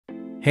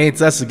Hey,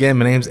 it's us again.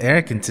 My name's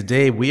Eric, and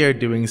today we are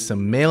doing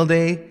some mail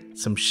day,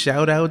 some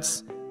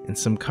shoutouts, and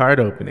some card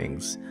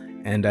openings.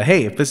 And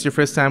hey, if this is your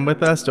first time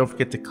with us, don't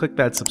forget to click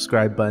that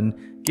subscribe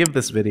button, give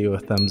this video a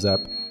thumbs up,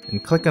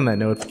 and click on that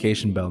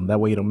notification bell. That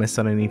way you don't miss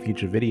out on any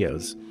future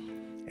videos.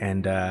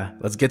 And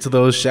let's get to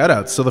those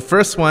shoutouts. So the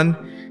first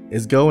one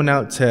is going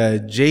out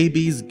to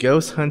JB's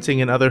Ghost Hunting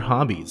and Other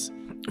Hobbies.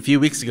 A few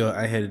weeks ago,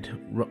 I had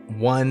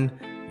won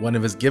one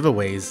of his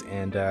giveaways,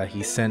 and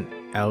he sent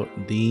out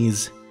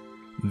these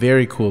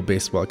very cool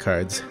baseball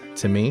cards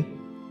to me.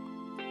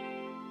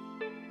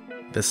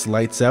 This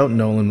Lights Out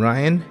Nolan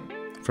Ryan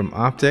from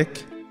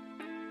Optic.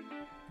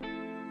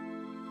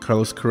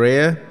 Carlos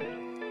Correa,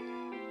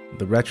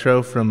 the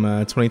retro from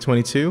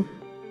 2022,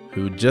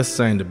 who just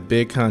signed a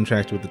big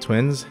contract with the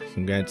Twins.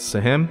 Congrats to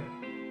him.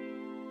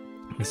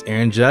 This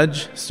Aaron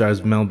Judge, stars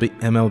of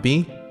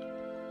MLB.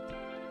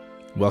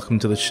 Welcome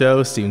to the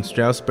show, Steven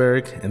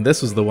Strasburg. And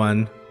this was the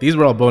one, these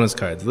were all bonus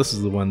cards. This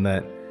is the one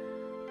that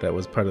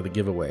was part of the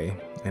giveaway.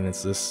 And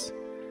it's this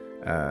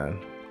Delino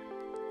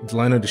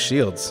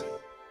DeShields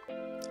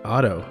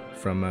auto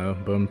from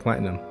Bowman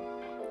Platinum.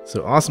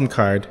 So awesome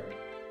card.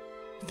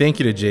 Thank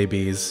you to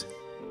JB's.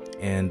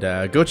 And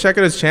go check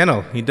out his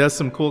channel. He does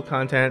some cool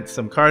content,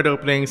 some card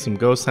openings, some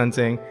ghost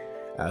hunting,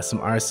 some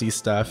RC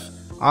stuff.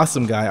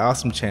 Awesome guy,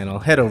 awesome channel.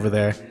 Head over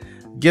there,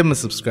 give him a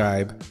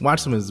subscribe, watch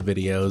some of his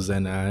videos,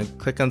 and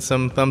click on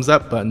some thumbs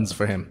up buttons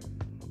for him.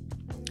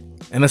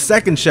 And the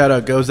second shout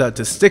out goes out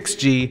to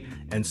StixG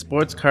and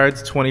Sports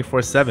Cards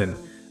 24/7.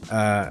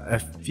 A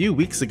few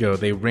weeks ago,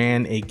 they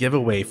ran a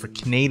giveaway for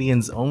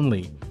Canadians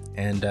only,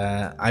 and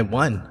I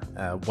won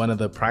one of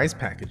the prize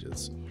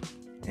packages.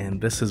 And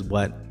this is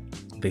what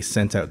they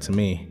sent out to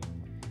me: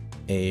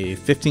 a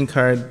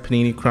 15-card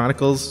Panini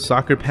Chronicles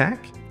soccer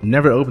pack.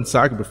 Never opened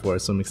soccer before,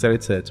 so I'm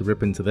excited to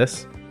rip into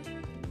this.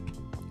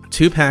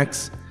 2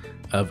 packs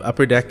of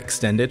Upper Deck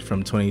Extended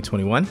from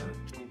 2021.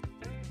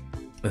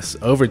 This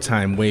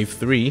Overtime Wave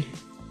 3.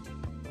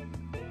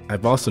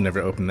 I've also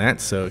never opened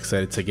that, so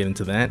excited to get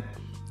into that.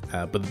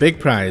 But the big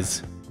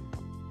prize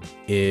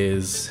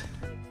is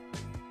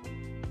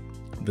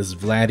this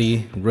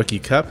Vladdy Rookie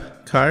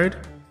Cup card,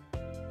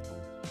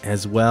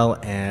 as well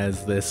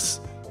as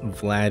this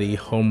Vladdy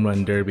Home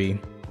Run Derby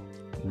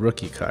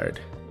rookie card.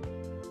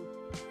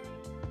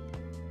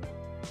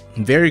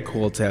 Very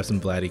cool to have some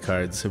Vladdy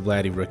cards,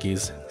 Vladdy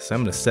rookies. So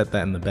I'm going to set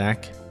that in the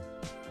back.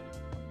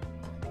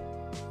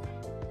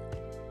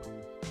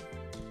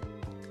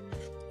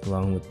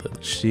 Along with the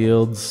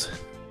shields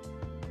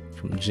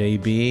from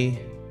JB.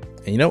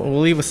 And you know what?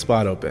 We'll leave a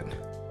spot open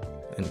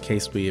in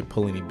case we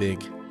pull any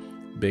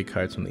big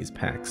cards from these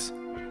packs.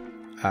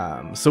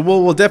 So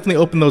we'll definitely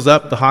open those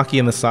up, the hockey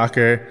and the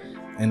soccer.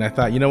 And I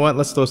thought, you know what?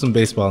 Let's throw some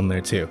baseball in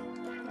there too.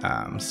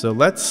 So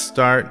let's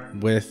start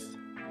with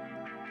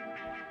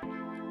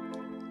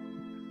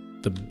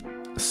the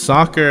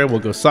soccer. We'll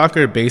go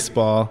soccer,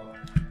 baseball,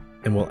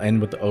 and we'll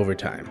end with the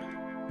overtime.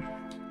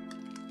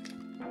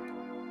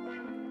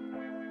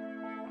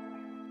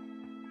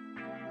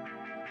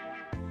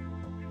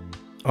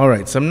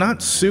 Alright, so I'm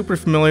not super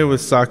familiar with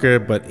soccer,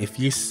 but if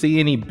you see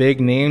any big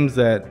names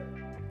that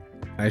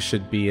I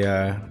should be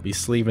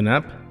sleeving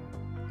up,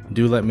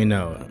 do let me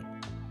know.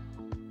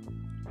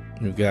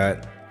 We've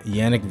got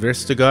Yannick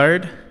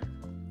Vestergaard.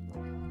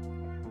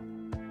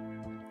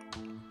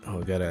 Oh,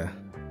 we got a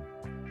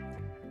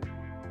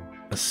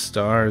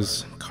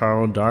Stars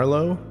Carl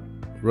Darlow,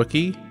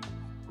 rookie.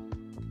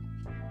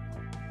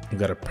 We've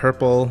got a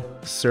purple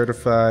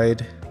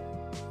certified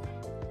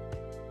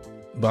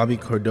Bobby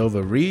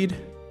Cordova Reed.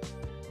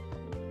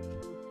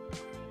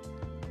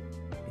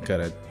 Got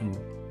a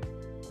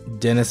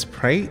Dennis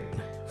Pratt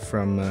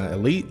from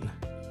Elite,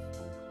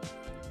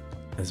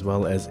 as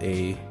well as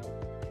a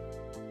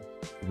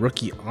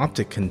rookie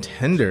Optic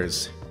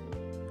Contenders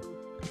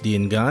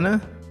Diangana.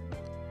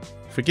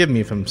 Forgive me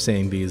if I'm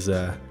saying these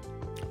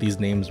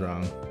names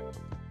wrong.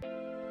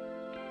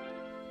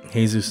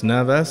 Jesus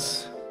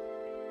Navas,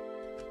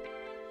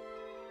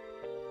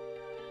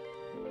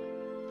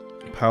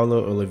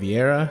 Paulo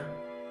Oliveira.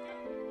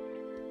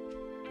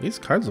 These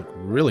cards look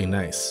really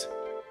nice.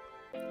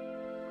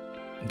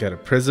 Got a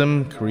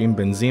Prism, Kareem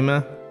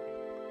Benzema.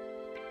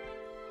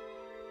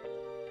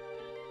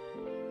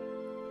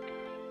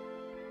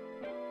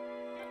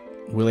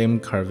 William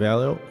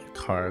Carvalho.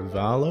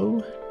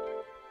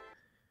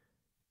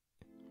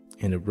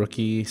 And a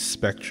rookie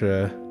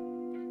Spectra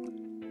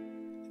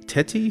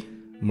Teti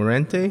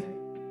Morente.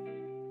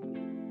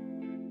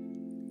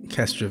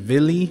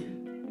 Castrovilli.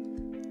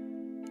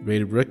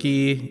 Rated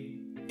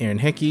rookie Aaron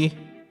Hickey.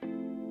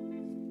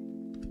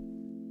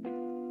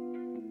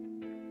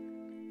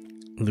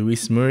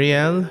 Luis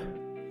Muriel,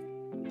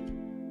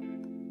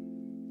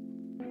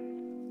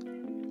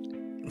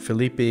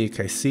 Felipe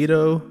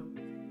Caicedo,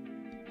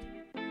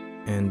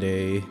 and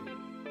a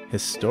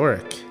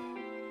historic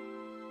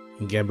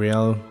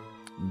Gabriel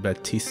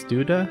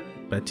Batistuta.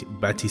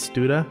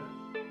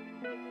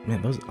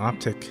 Man, those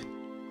Optic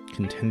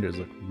Contenders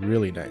look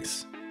really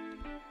nice.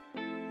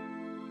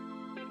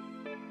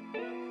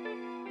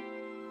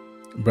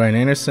 Brian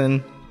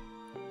Anderson,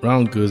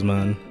 Ronald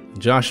Guzman,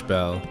 Josh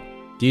Bell,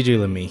 DJ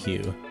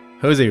LeMahieu,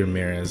 Jose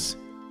Ramirez,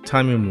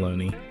 Tommy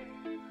Maloney,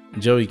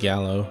 Joey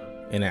Gallo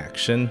in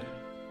action.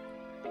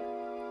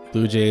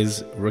 Blue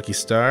Jays rookie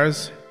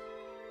stars,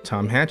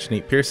 Tom Hatch,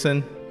 Nate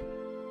Pearson,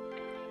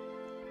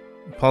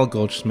 Paul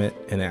Goldschmidt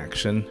in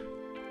action.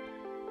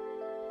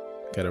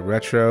 Got a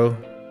retro,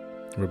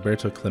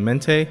 Roberto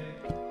Clemente,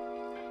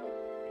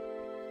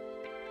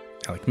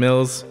 Alec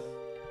Mills,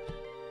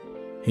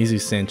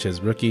 Jesus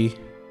Sanchez rookie,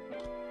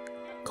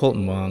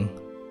 Colton Wong,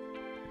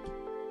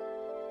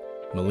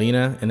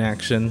 Molina in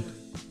action,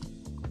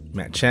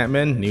 Matt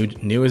Chapman,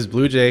 newest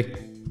Blue Jay,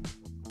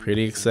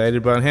 pretty excited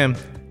about him,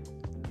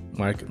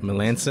 Mark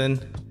Melanson,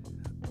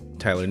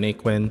 Tyler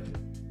Naquin,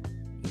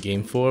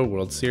 Game 4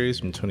 World Series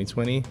from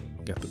 2020,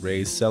 got the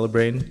Rays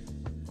celebrating,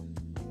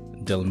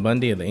 Dylan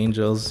Bundy of the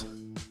Angels,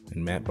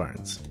 and Matt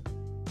Barnes.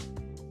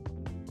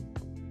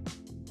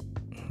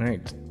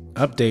 Alright,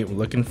 update, we're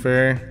looking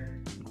for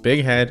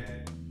Big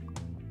Head,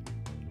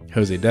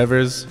 Jose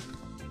Devers,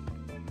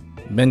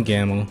 Ben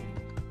Gamel,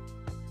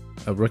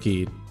 a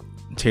rookie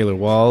Taylor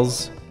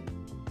Walls,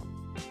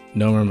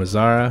 Nomar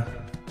Mazara,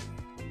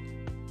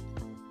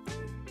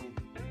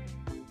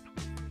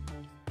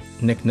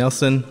 Nick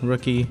Nelson,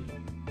 rookie,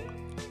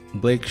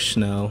 Blake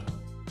Schnell,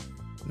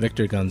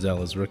 Victor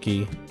Gonzalez,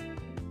 rookie,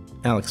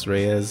 Alex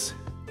Reyes,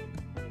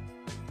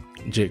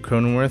 Jake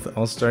Cronenworth,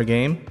 All-Star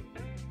Game.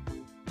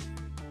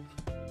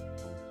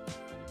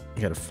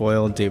 You got a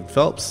foil, David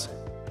Phelps,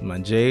 my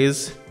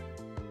Jays.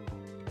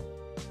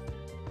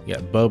 You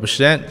got Bo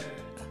Bichette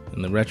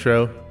in the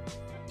retro.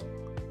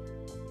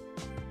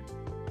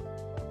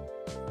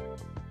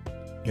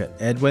 You got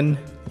Edwin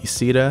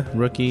Isida,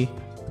 rookie.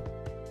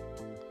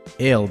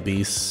 NL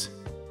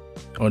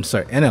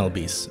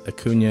Beast,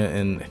 Acuna,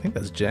 and I think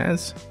that's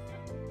Jazz.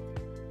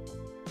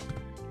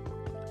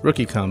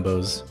 Rookie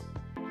combos,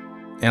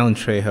 Alan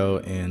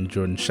Trejo and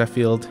Jordan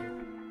Sheffield,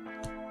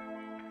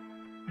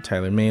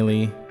 Tyler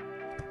Mahle,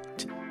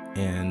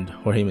 and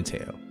Jorge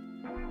Mateo.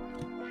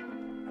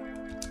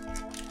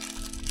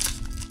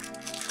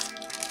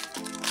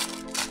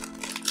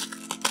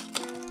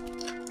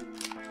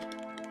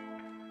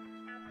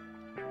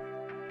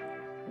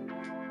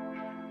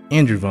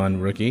 Andrew Vaughn,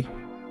 rookie.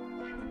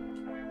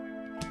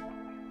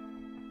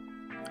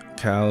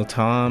 Kyle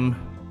Tom,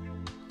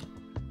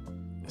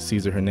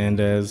 Cesar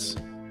Hernandez.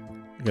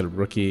 We got a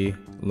rookie,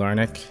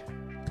 Larnick,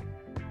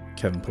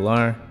 Kevin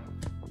Pillar,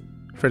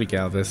 Freddie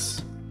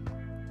Galvis,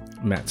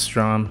 Matt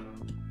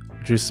Strom,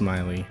 Drew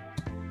Smiley,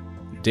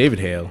 David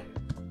Hale,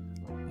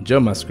 Joe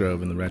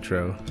Musgrove in the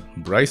retro,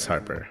 Bryce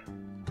Harper,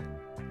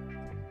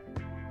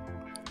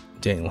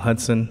 Daniel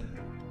Hudson,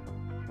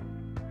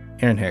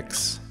 Aaron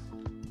Hicks,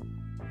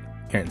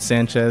 Aaron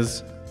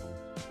Sanchez,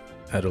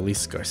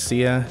 Adolis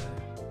Garcia,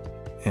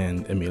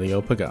 and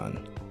Emilio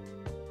Pagan.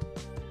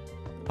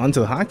 On to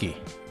the hockey.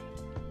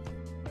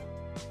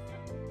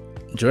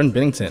 Jordan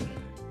Binnington,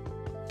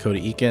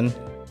 Cody Eakin,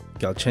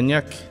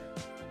 Galchenyuk,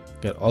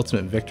 got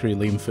Ultimate Victory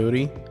Liam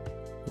Foudy,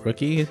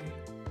 rookie,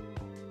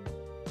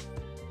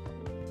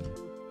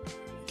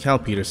 Cal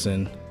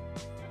Peterson,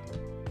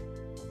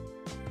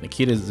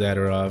 Nikita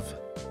Zadorov,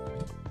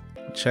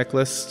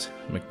 Checklist,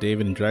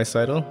 McDavid and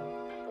Draisaitl,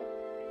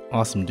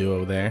 awesome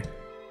duo there,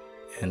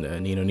 and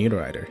Nino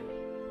Niederreiter.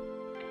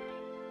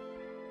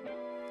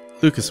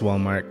 Lucas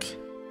Wallmark,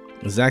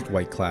 Zach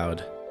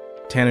Whitecloud,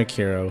 Tanner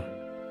Kero,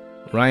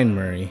 Ryan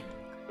Murray,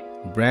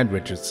 Brad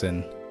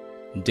Richardson,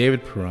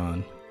 David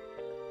Perron,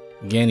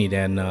 Ganny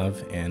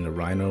Dadonov, and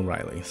Ryan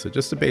O'Reilly. So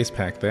just a base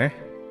pack there.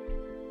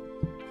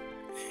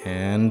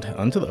 And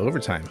onto the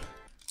overtime.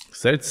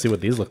 Excited to see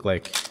what these look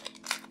like.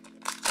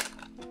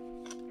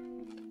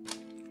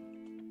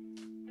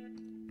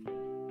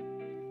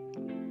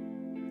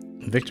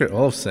 Victor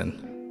Olofsson,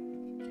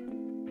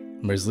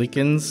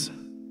 Merzlikins,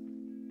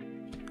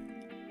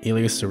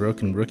 Elias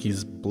Sorokin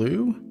rookies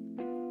blue,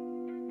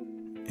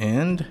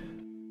 and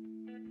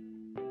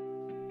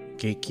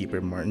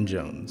Gatekeeper Martin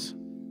Jones.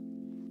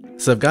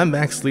 So I've gone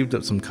back, sleeved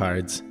up some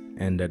cards,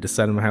 and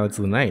decided my highlights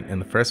of the night. And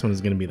the first one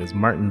is going to be those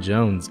Martin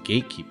Jones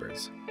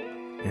Gatekeepers.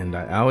 And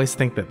I always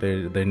think that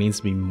there needs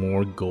to be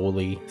more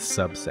goalie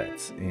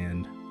subsets,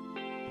 and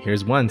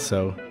here's one.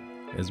 So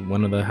is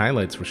one of the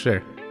highlights for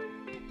sure.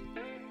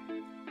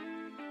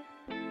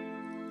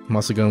 I'm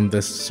also going with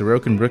this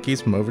Sorokin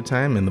rookies from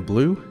overtime in the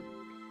blue,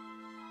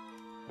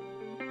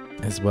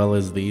 as well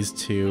as these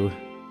two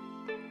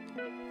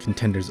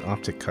Contenders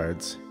Optic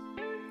cards.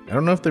 I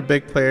don't know if they're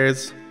big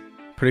players.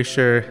 Pretty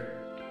sure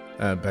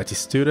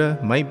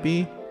Batistuta might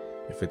be,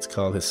 if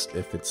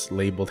it's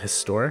labeled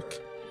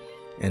historic,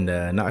 and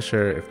not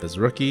sure if this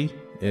rookie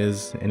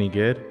is any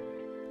good.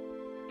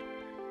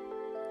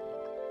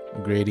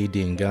 Grady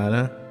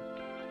Diangana.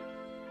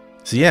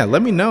 So yeah,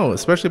 let me know,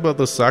 especially about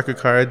those soccer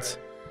cards,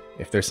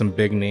 if there's some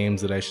big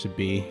names that I should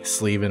be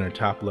sleeving or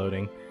top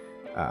loading.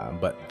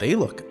 But they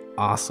look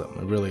awesome.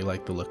 I really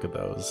like the look of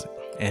those.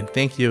 And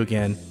thank you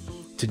again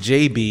to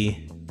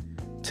JB,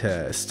 to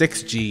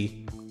StixG,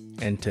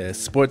 and to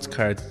Sports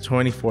Cards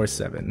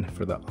 24/7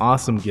 for the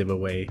awesome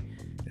giveaway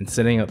and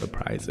sending out the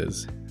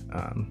prizes.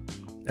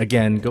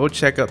 Again, go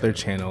check out their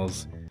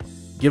channels,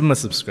 give them a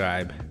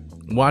subscribe,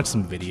 watch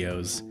some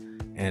videos,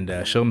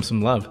 and show them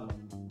some love.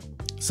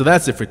 So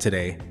that's it for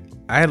today.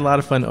 I had a lot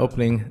of fun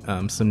opening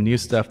some new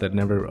stuff that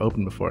never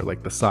opened before,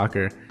 like the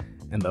soccer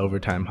and the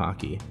overtime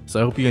hockey.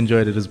 So I hope you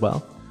enjoyed it as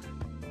well.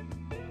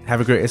 Have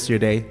a great rest of your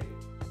day.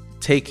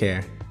 Take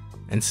care,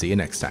 and see you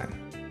next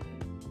time.